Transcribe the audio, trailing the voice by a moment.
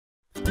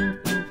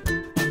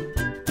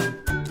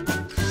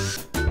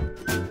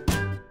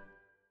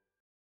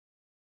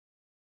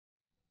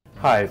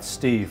Hi, it's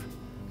Steve.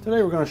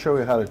 Today we're going to show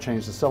you how to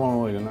change the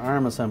solenoid and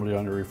arm assembly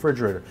on your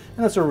refrigerator,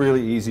 and it's a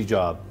really easy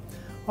job.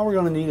 All we're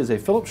going to need is a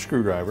Phillips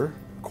screwdriver,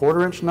 a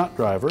 1/4" nut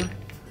driver,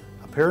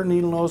 a pair of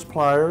needle nose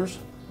pliers,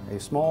 a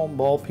small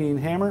ball peen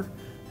hammer,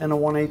 and a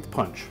 1/8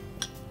 punch.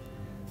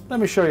 Let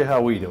me show you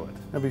how we do it.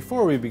 Now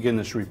before we begin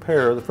this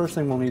repair, the first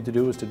thing we'll need to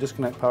do is to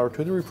disconnect power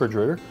to the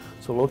refrigerator.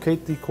 So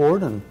locate the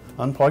cord and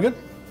unplug it.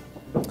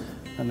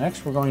 And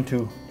next we're going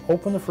to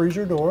open the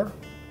freezer door.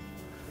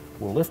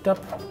 We'll lift up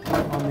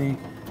on the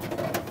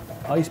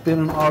ice bin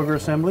and auger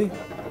assembly,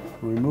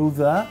 remove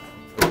that,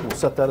 we'll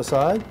set that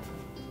aside.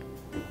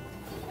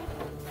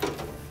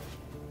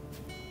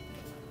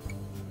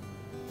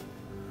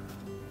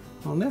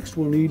 Well, next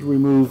we'll need to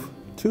remove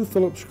 2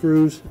 Phillips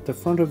screws at the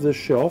front of this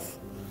shelf,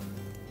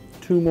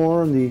 2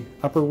 more in the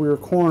upper rear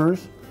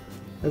corners,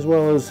 as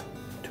well as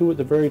 2 at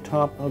the very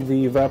top of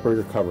the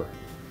evaporator cover.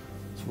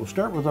 So we'll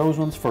start with those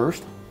ones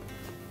first.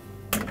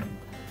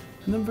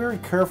 And then very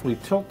carefully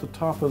tilt the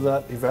top of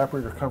that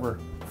evaporator cover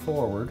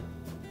forward.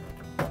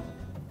 And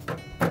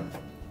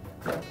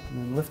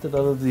then lift it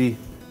out of the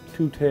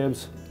 2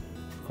 tabs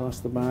across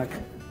the back.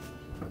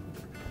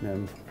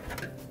 And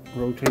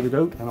rotate it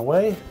out and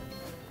away.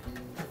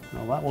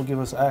 Now that will give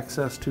us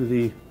access to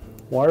the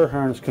wire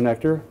harness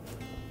connector.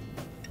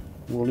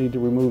 We'll need to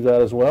remove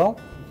that as well.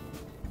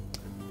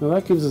 Now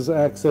that gives us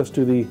access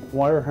to the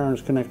wire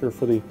harness connector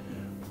for the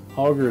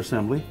auger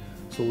assembly.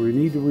 So we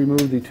need to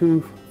remove the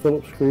 2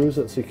 Phillips screws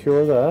that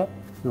secure that.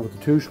 Now with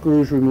the 2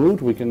 screws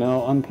removed, we can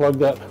now unplug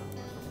that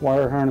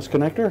wire harness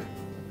connector.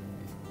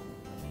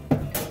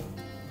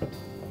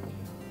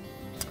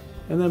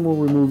 And then we'll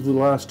remove the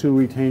last 2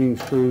 retaining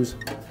screws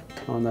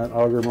on that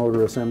auger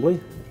motor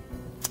assembly.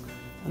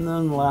 And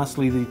then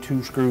lastly, the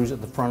 2 screws at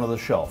the front of the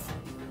shelf.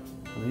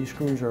 Now, these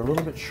screws are a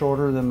little bit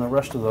shorter than the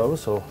rest of those,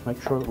 so make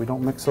sure that we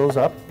don't mix those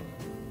up.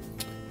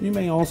 You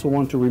may also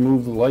want to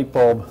remove the light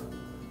bulb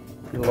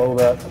below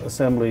that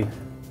assembly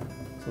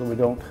so that we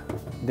don't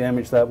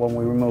damage that when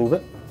we remove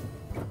it.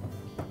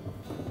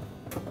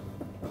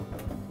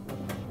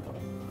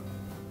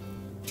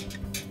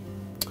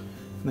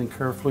 And then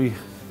carefully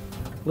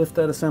lift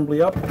that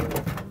assembly up,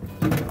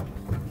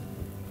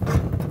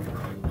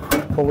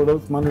 pull it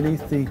out from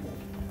underneath the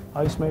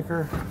ice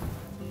maker,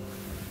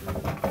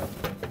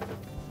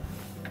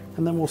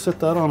 and then we'll set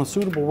that on a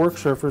suitable work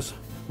surface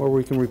where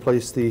we can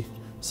replace the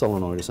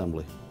solenoid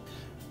assembly.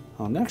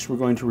 Next we're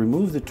going to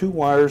remove the 2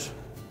 wires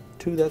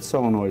to that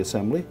solenoid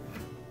assembly.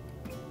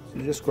 So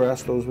you just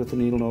grasp those with the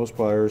needle nose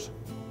pliers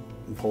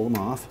and pull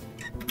them off.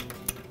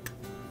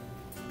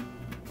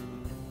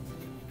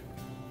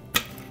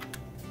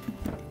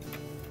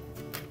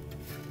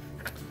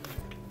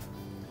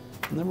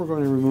 And then we're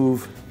going to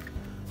remove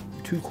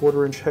 2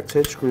 1/4" hex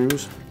head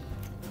screws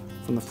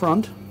from the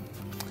front.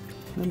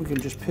 And then we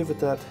can just pivot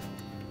that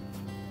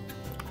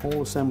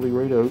whole assembly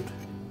right out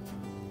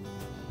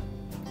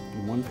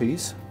in one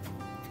piece.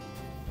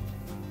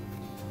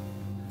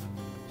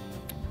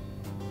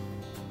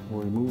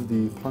 We'll remove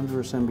the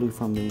plunger assembly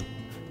from the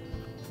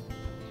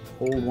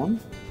old one.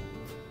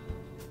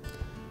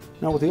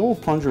 Now with the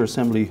old plunger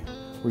assembly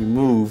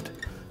removed,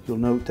 you'll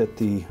note that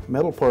the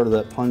metal part of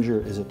that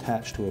plunger is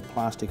attached to a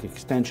plastic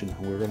extension,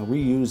 and we're going to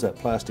reuse that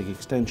plastic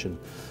extension.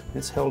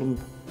 It's held in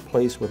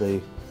place with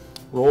a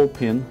roll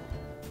pin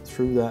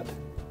through that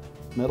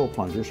metal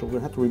plunger, so we're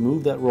going to have to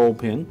remove that roll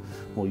pin.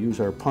 We'll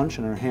use our punch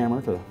and our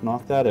hammer to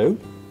knock that out.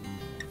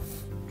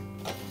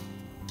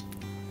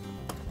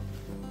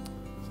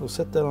 So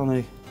set that on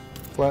a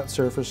flat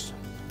surface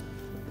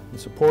and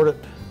support it.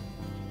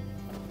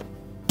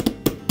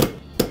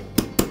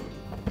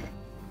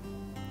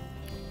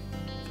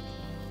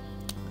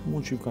 And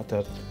once you've got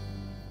that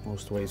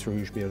most of the way through,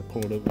 you should be able to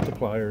pull it out with the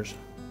pliers.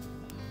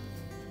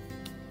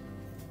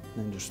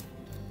 And then just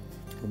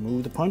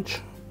remove the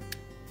punch.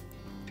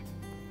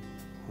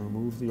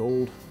 Remove the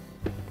old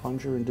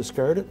plunger and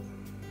discard it.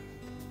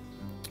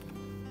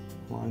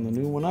 Line the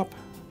new one up.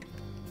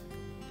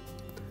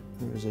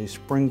 There's a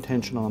spring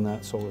tension on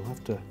that, so we'll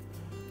have to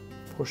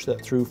push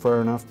that through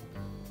far enough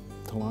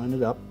to line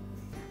it up.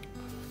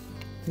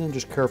 And then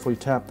just carefully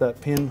tap that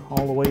pin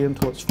all the way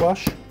until it's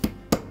flush.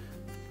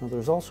 Now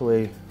there's also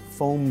a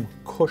foam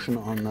cushion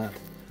on that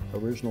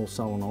original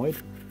solenoid.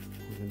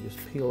 We can just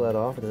peel that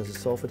off. It has a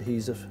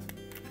self-adhesive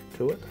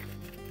to it.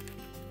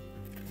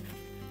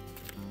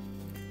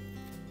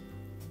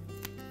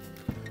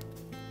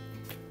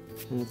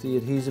 And if the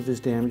adhesive is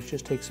damaged,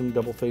 just take some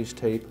double-faced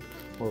tape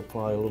or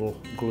apply a little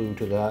glue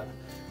to that,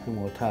 and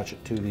we'll attach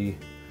it to the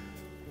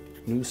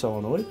new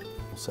solenoid.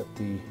 We'll set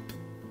the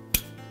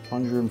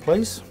plunger in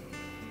place.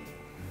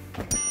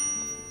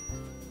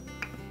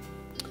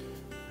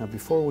 Now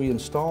before we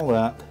install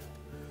that,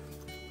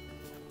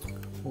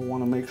 we'll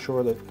want to make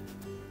sure that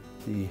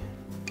the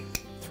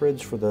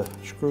threads for the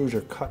screws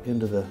are cut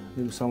into the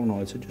new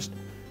solenoid. So just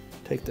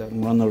take that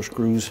and run those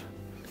screws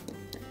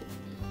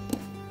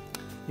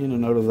in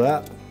and out of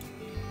that.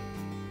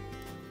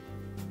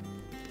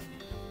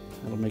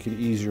 It'll make it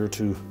easier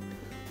to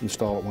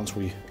install it once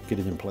we get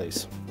it in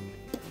place.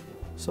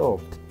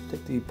 So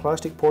take the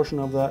plastic portion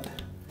of that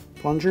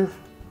plunger,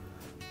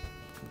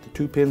 put the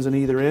 2 pins on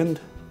either end,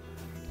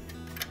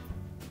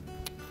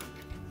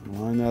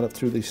 and line that up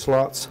through the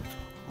slots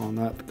on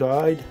that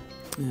guide,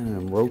 and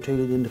then rotate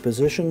it into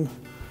position.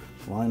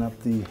 Line up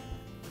the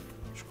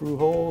screw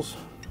holes,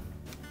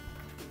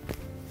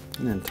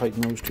 and then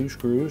tighten those 2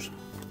 screws.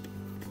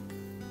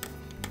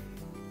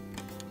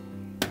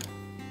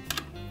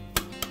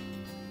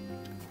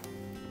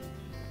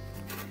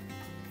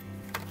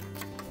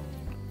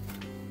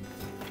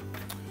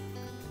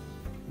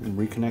 And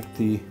reconnect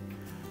the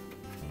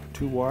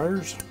 2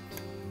 wires.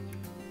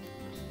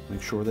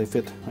 Make sure they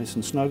fit nice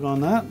and snug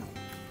on that.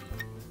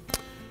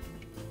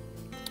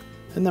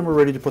 And then we're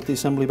ready to put the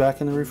assembly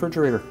back in the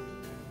refrigerator.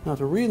 Now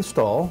to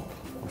reinstall,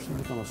 we're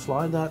simply going to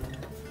slide that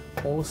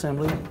whole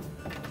assembly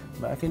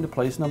back into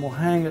place, and then we'll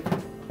hang it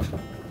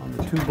on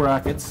the 2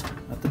 brackets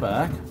at the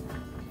back.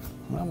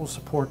 And that will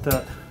support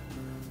that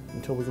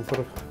until we can put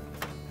a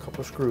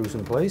couple of screws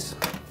in place.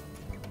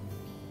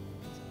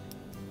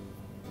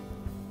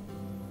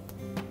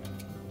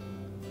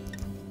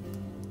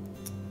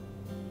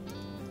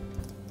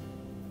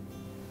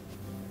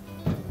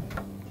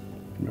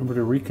 Remember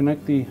to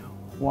reconnect the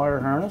wire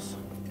harness.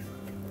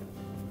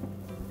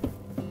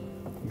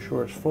 Make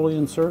sure it's fully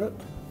inserted.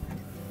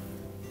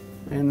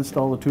 And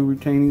install the 2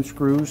 retaining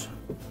screws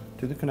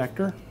to the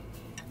connector.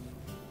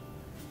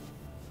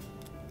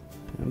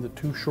 And the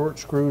 2 short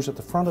screws at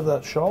the front of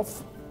that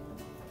shelf.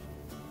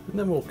 And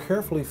then we'll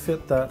carefully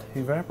fit that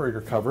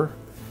evaporator cover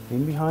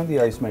in behind the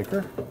ice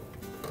maker,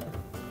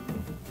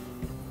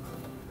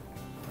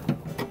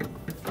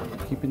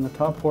 keeping the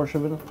top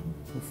portion of it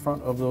in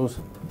front of those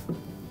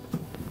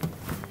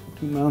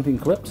 2 mounting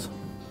clips.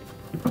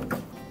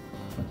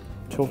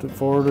 Tilt it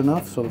forward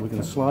enough so that we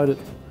can slide it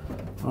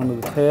onto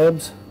the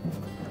tabs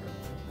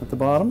at the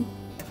bottom.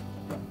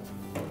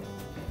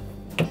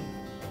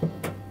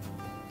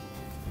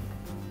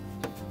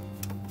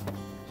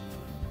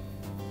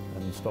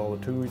 And install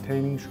the 2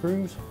 retaining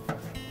screws.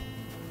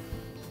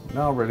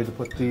 Now ready to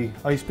put the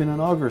ice bin and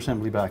auger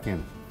assembly back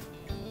in.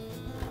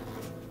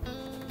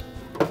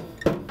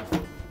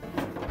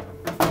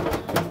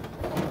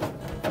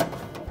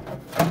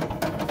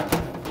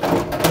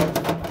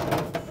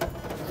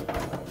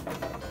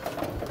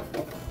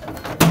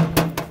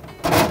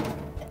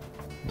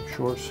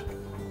 It's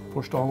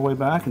pushed all the way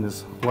back and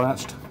is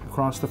latched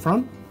across the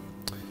front.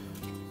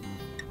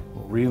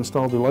 We'll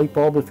reinstall the light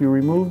bulb if you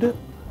removed it.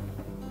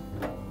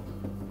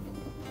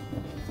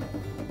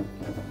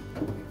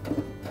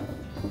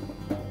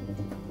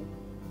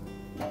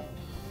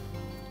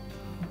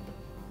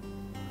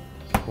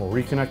 We'll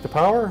reconnect the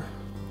power,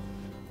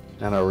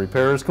 and our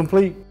repair is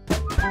complete.